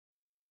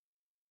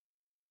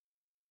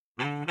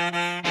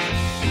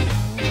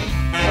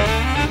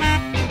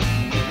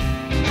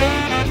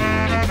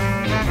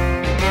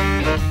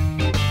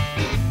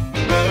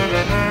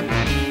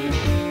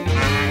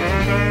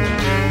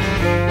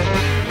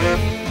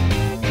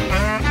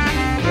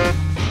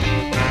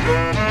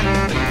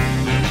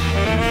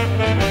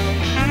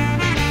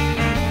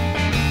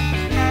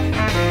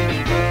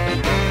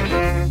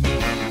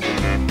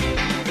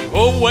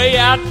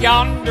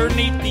yonder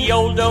neath the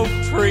old oak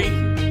tree,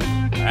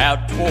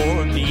 out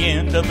toward the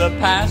end of the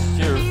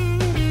pasture,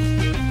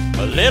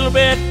 a little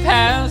bit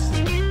past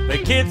the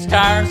kid's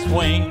tire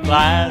swing,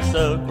 lies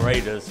the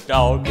greatest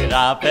dog that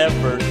I've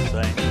ever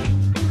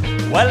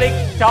seen. Well,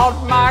 he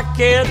taught my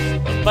kids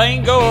a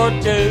thing or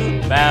two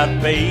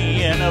about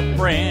being a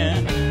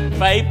friend,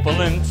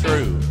 faithful and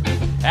true.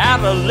 How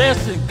to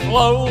listen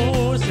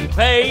close and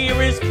pay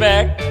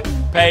respect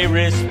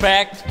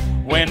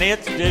when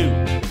it's due.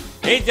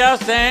 He's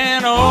just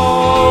an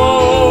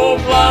old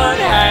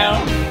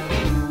bloodhound,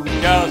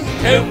 just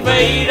 2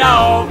 feet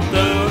off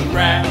the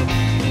ground.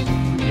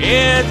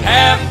 His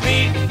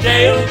half-beat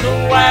tail's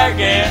a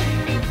wagging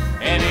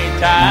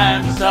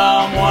anytime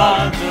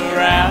someone's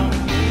around.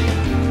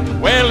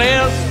 Well,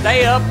 he'll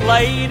stay up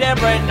late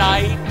every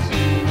night,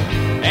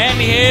 and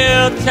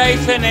he'll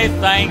chase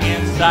anything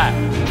in sight.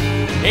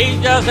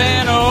 He's just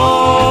an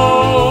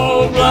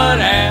old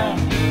bloodhound,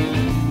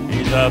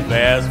 he's the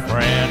best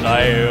friend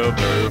I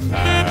ever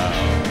found.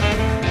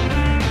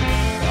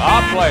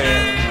 I'll play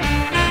it.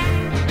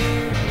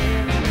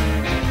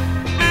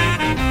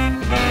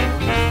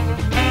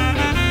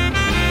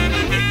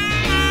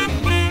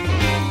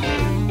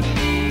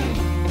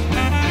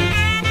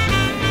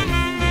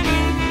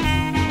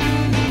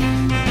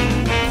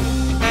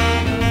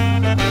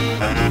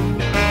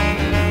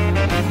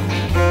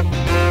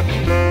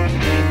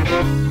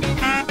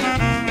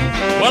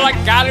 Well, I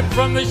got him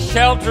from the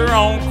shelter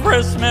on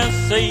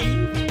Christmas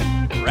Eve,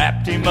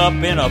 wrapped him up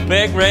in a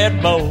big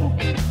red bow.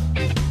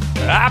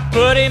 I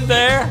put him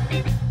there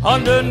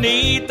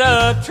underneath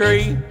the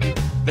tree.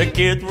 The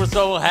kids were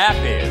so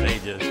happy they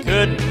just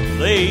couldn't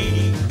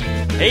leave.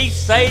 He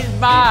saved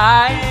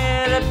my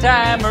head a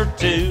time or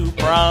two,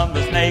 from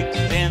the snakes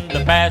in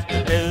the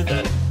pasture to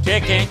the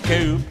chicken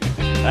coop.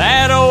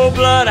 That old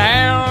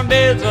bloodhound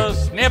is a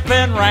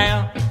sniffing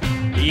round,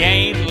 he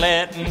ain't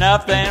letting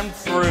nothing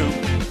through.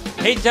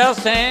 He's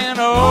just an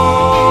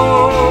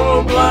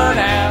old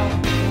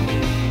bloodhound,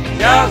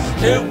 just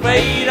 2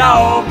 feet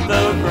off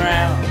the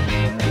ground.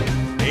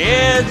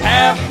 His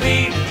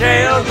half-beat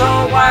tail's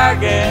a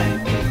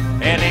wagging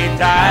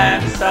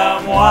anytime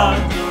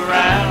someone's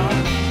around.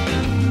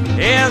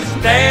 He'll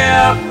stay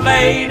up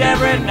late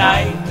every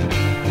night,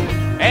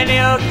 and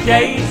he'll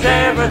chase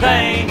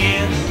everything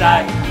in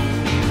sight.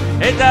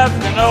 He's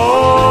just an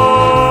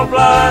old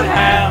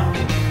bloodhound,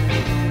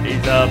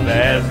 he's the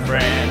best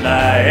friend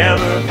I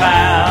ever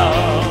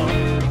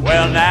found.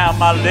 Well, now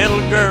my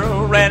little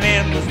girl ran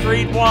in the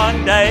street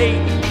one day,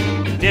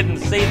 didn't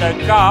see the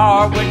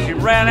car when she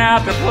ran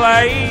out to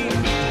play.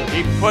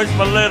 He pushed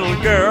my little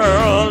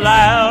girl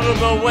out of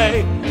the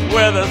way.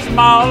 With a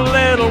small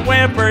little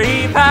whimper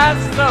he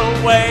passed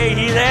away.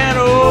 He's an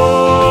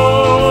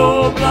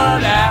old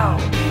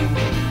bloodhound,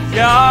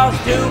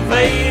 just 2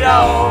 feet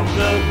off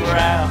the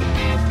ground.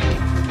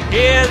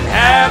 His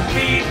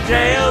half-beat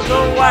tail's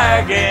a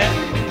wagging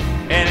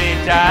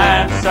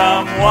anytime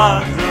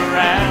someone's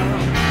around.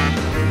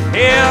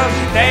 He'll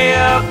stay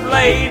up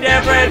late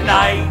every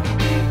night,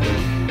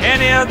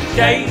 and he'll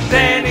chase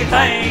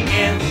anything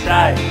in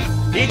sight.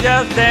 He's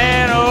just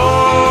an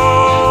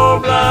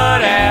old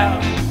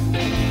bloodhound,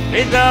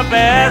 he's the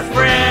best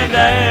friend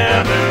I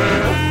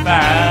ever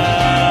found.